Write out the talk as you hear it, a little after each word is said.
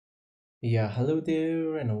Yeah, hello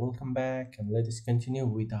there, and welcome back. And let us continue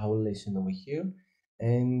with our lesson over here.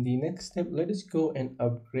 And the next step, let us go and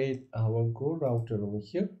upgrade our Go router over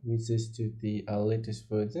here, which is to the latest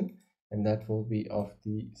version, and that will be of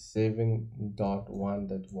the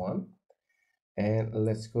 7.1.1. And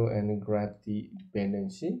let's go and grab the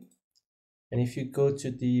dependency. And if you go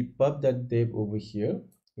to the pub.dev over here,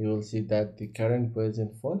 you will see that the current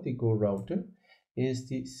version for the Go router is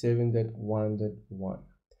the 7.1.1.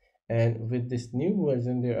 And with this new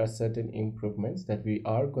version, there are certain improvements that we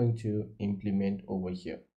are going to implement over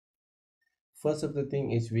here. First of the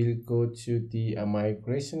thing is we'll go to the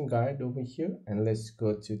migration guide over here, and let's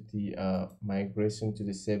go to the migration to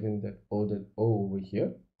the 7.0.0 over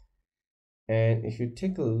here. And if you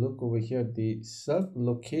take a look over here, the sub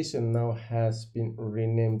location now has been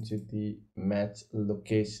renamed to the match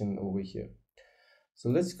location over here. So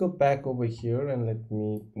let's go back over here and let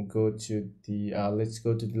me go to the let's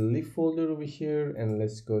go to the lib folder over here, and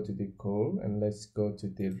let's go to the core, and let's go to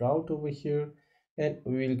the route over here, and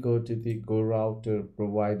we will go to the GoRouter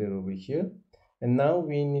provider over here. And now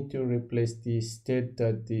we need to replace the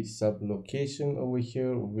state.the sublocation over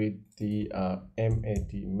here with the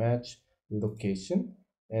mat match location,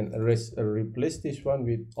 and replace this one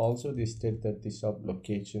with also the state.the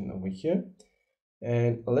sublocation over here.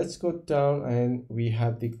 And let's go down, and we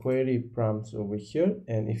have the query prompts over here.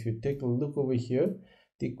 And if you take a look over here,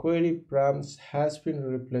 the query prompts has been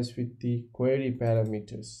replaced with the query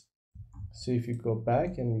parameters. So if you go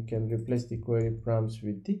back, and you can replace the query prompts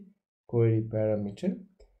with the query parameter,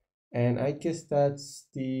 and I guess that's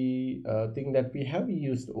the thing that we have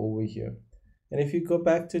used over here. And if you go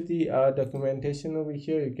back to the documentation over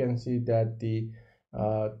here, you can see that the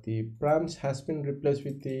prompts has been replaced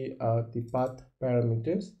with the path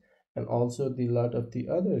parameters, and also the lot of the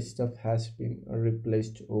other stuff has been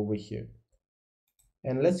replaced over here.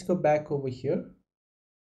 And let's go back over here,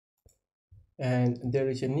 and there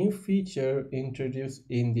is a new feature introduced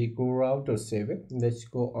in the GoRouter 7. Let's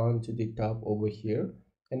go on to the top over here,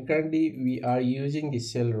 and currently we are using the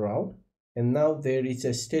cell route, and now there is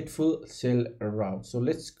a stateful cell route. So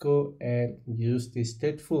let's go and use the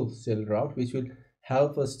stateful cell route, which will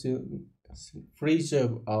help us to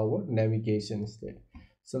preserve our navigation state.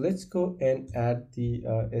 So let's go and add the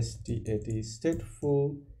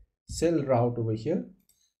stateful cell route over here.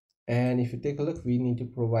 And if you take a look, we need to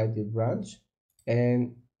provide the branch.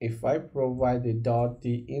 And if I provide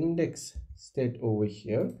the index state over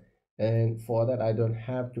here, and for that I don't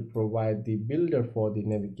have to provide the builder for the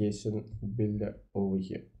navigation builder over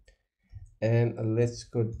here. And let's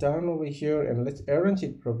go down over here, and let's arrange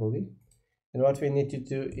it properly. And what we need to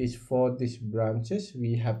do is, for these branches,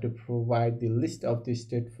 we have to provide the list of the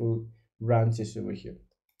stateful branches over here.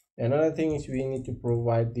 Another thing is we need to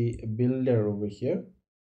provide the builder over here,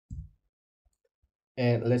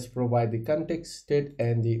 and let's provide the context state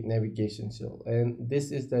and the navigation cell. And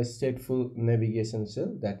this is the stateful navigation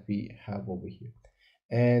cell that we have over here.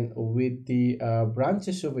 And with the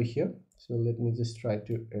branches over here, so let me just try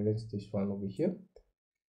to arrange this one over here,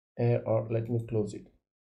 or let me close it.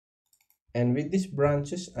 And with these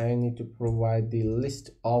branches, I need to provide the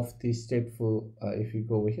list of the stateful if you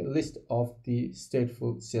go over here, list of the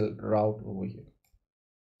stateful cell route over here.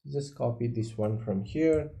 Just copy this one from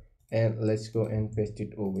here, and let's go and paste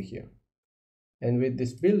it over here. And with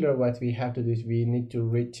this builder, what we have to do is we need to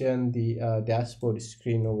return the dashboard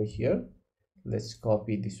screen over here. Let's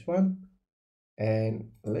copy this one,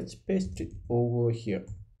 and let's paste it over here.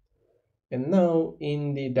 And now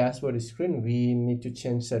in the dashboard screen, we need to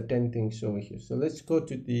change certain things over here. So let's go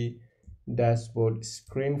to the dashboard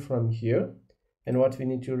screen from here. And what we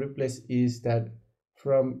need to replace is that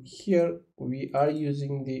from here, we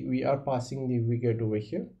are passing the widget over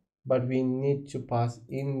here, but we need to pass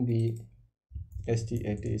in the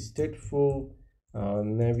stateful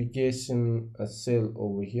navigation cell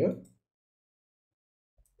over here.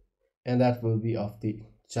 And that will be of the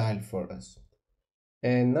child for us.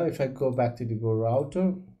 And now if I go back to the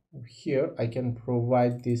GoRouter, here I can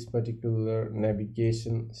provide this particular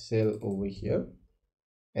navigation cell over here,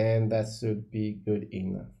 and that should be good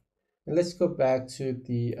enough. And let's go back to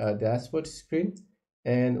the dashboard screen,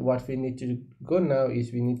 and what we need to go now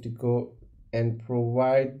is we need to go and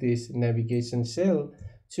provide this navigation cell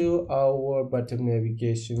to our bottom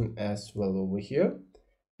navigation as well over here.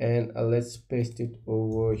 And let's paste it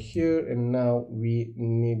over here, and now we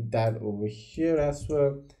need that over here as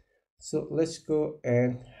well. So let's go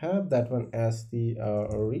and have that one as the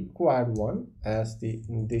required one, as the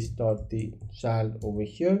child over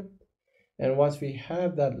here. And once we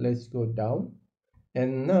have that, let's go down,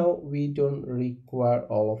 and now we don't require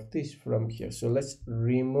all of this from here. So let's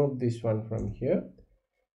remove this one from here,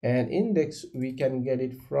 and index we can get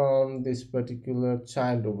it from this particular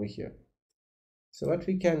child over here. So what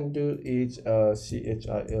we can do is child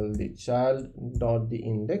child dot the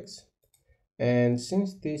index, and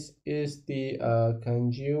since this is the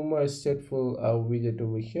consumer stateful widget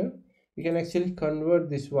over here, we can actually convert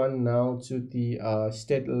this one now to the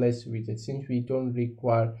stateless widget, since we don't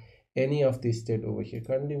require any of the state over here.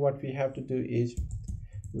 Currently what we have to do is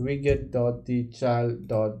widget dot the child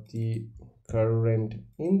dot the current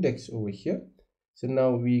index over here. So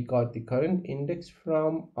now we got the current index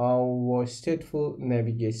from our stateful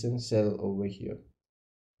navigation cell over here.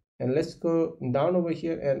 And let's go down over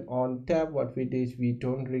here, and on tab what we did is we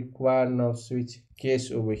don't require now switch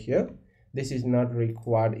case over here. This is not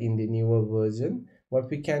required in the newer version.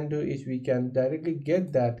 What we can do is we can directly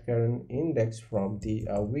get that current index from the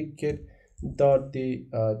widget dot the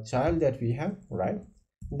child that we have, right?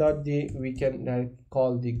 Dot the, we can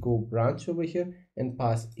call the go branch over here and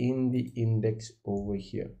pass in the index over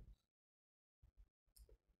here.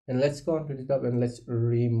 And let's go on to the top and let's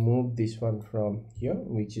remove this one from here,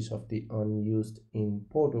 which is of the unused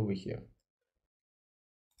import over here.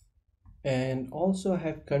 And also I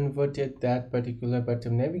have converted that particular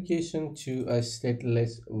button navigation to a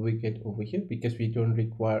stateless widget over here, because we don't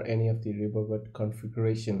require any of the riverbed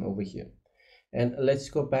configuration over here. And let's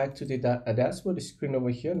go back to the dashboard screen over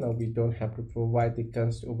here. Now we don't have to provide the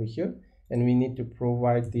const over here, and we need to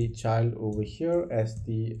provide the child over here as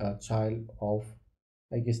the child of,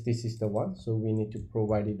 I guess this is the one, so we need to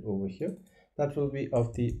provide it over here. That will be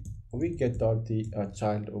of the widget dot the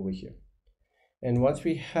child over here. And once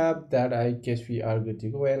we have that, I guess we are good to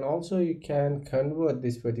go. And also you can convert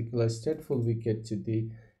this particular stateful widget to the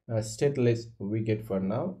stateless widget for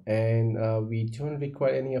now, and we don't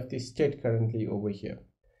require any of the state currently over here.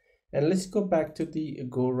 And let's go back to the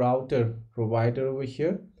GoRouter provider over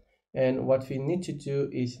here, and what we need to do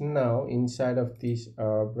is now inside of these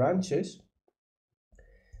branches,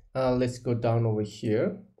 let's go down over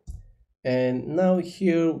here, and now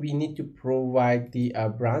here we need to provide the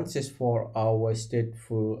branches for our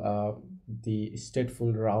stateful the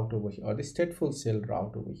stateful route over here, or the stateful cell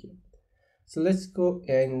route over here. So let's go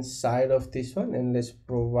inside of this one and let's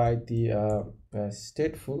provide the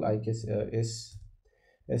stateful, I guess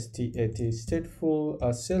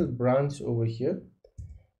stateful cell branch over here.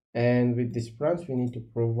 And with this branch we need to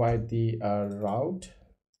provide the route,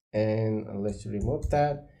 and let's remove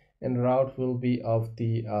that, and route will be of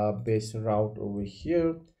the base route over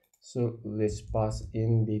here. So let's pass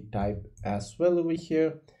in the type as well over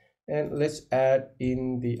here, and let's add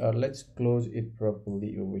in the let's close it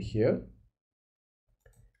properly over here.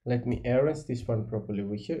 Let me arrange this one properly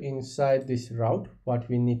over here. Inside this route, what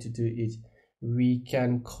we need to do is we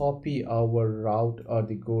can copy our route or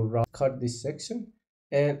the go route, cut this section,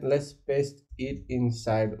 and let's paste it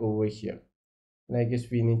inside over here. And I guess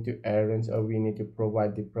we need to arrange, or we need to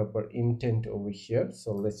provide the proper intent over here.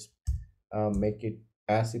 So let's make it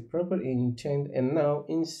as a proper intent. And now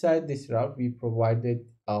inside this route we provided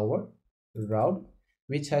our route,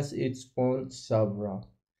 which has its own sub route.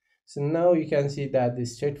 So now you can see that the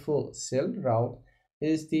stateful cell route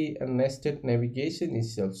is the nested navigation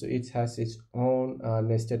itself. So it has its own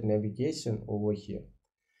nested navigation over here.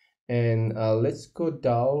 And let's go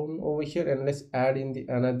down over here and let's add in the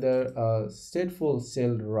another stateful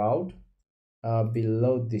cell route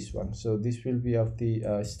below this one. So this will be of the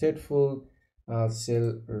stateful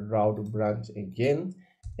cell route branch again.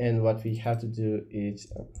 And what we have to do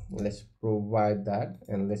is let's provide that,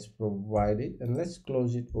 and let's provide it, and let's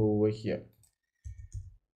close it over here.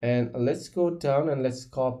 And let's go down and let's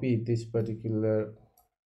copy this particular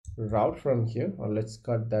route from here, or let's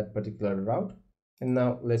cut that particular route, and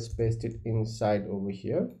now let's paste it inside over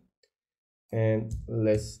here, and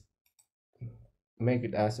let's make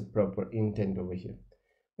it as a proper intent over here.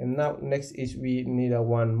 And now next is we need a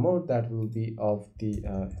one more that will be of the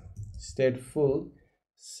stateful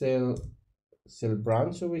cell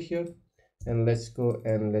branch over here, and let's go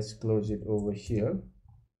and let's close it over here.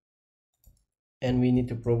 And we need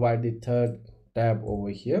to provide the third tab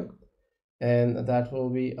over here, and that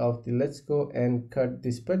will be of the, let's go and cut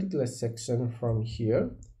this particular section from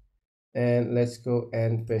here, and let's go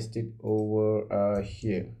and paste it over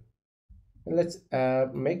here, and let's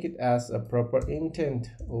make it as a proper intent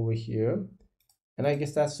over here. And I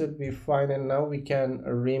guess that should be fine. And now we can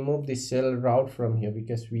remove the cell route from here,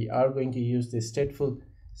 because we are going to use the stateful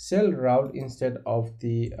cell route instead of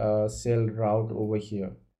the cell route over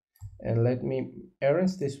here. And let me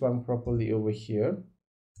arrange this one properly over here,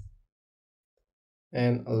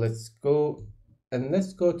 and let's go and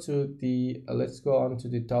let's go to the let's go on to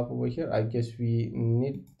the top over here. I guess we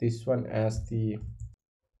need this one as the,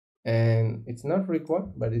 and it's not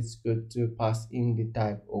required, but it's good to pass in the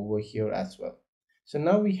type over here as well. So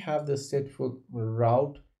now we have the stateful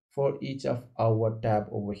route for each of our tab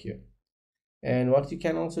over here. And what you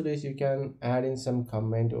can also do is you can add in some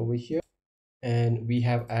comment over here, and we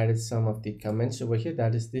have added some of the comments over here.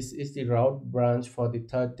 That is, this is the route branch for the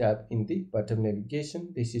third tab in the bottom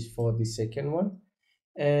navigation. This is for the second one,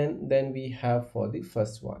 and then we have for the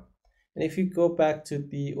first one. And if you go back to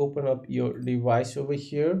the open up your device over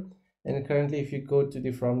here, and currently if you go to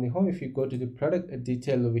the from the home, if you go to the product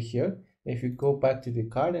detail over here, if you go back to the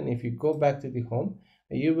card, and if you go back to the home,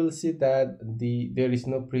 you will see that there is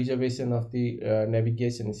no preservation of the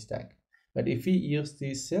navigation stack. But if we use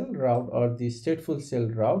the cell route or the stateful cell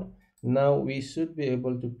route, now we should be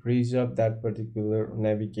able to preserve that particular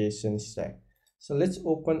navigation stack. So let's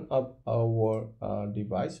open up our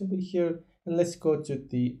device over here, and let's go to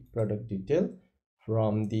the product detail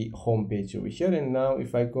from the home page over here. And now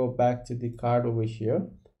if I go back to the card over here,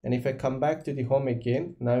 and if I come back to the home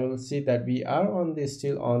again, now you will see that we are on the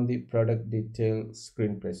still on the product detail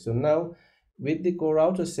screen press. So now with the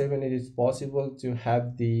GoRouter 7, it is possible to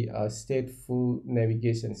have the stateful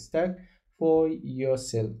navigation stack for your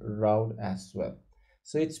cell route as well.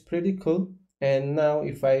 So it's pretty cool. And now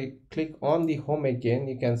if I click on the home again,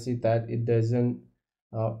 you can see that it doesn't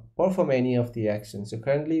perform any of the actions. So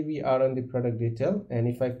currently we are on the product detail, and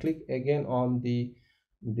if I click again on the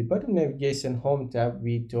bottom navigation home tab,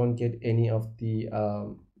 we don't get any of the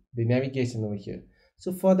navigation over here.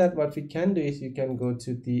 So for that, what we can do is you can go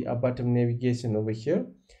to the bottom navigation over here,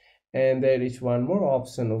 and there is one more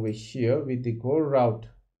option over here with the go route,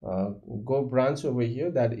 go branch over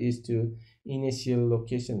here, that is to initial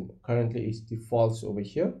location. Currently is the false over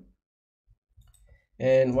here.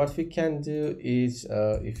 And what we can do is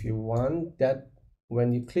if you want that,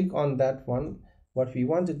 when you click on that one, what we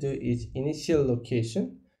want to do is initial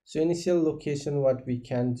location. So initial location, what we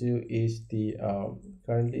can do is the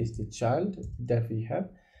currently is the child that we have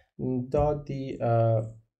dot the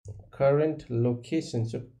current location,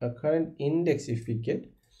 so a current index if we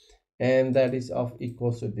get, and that is of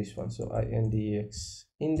equals to this one. So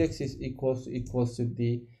index is equals to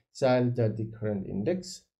the child dot the current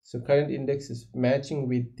index. So current index is matching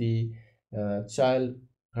with the child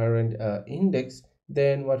current index.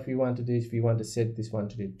 Then what we want to do is we want to set this one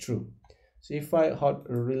to the true. So if I hot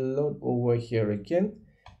reload over here again,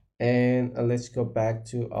 and let's go back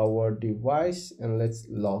to our device and let's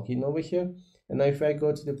log in over here. And now if I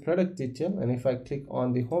go to the product detail, and if I click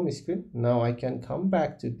on the home screen, now I can come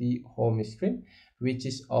back to the home screen, which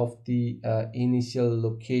is of the initial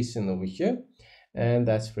location over here. And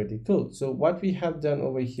that's pretty cool. So what we have done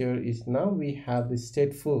over here is now we have the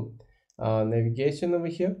stateful navigation over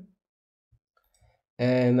here.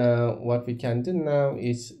 And what we can do now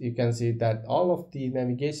is you can see that all of the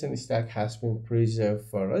navigation stack has been preserved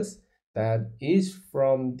for us. That is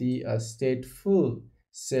from the stateful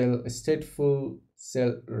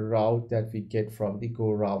cell route that we get from the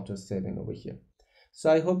GoRouter 7 over here. So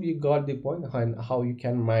I hope you got the point on how you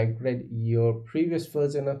can migrate your previous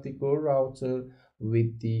version of the GoRouter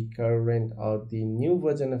with the current or the new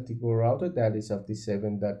version of the GoRouter, that is of the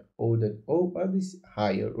 7.0.0 or this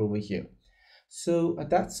higher over here. So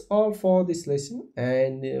that's all for this lesson,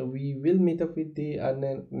 and we will meet up with the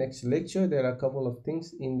next lecture. There are a couple of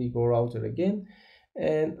things in the GoRouter again,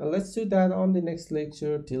 and let's do that on the next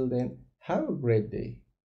lecture. Till then, have a great day.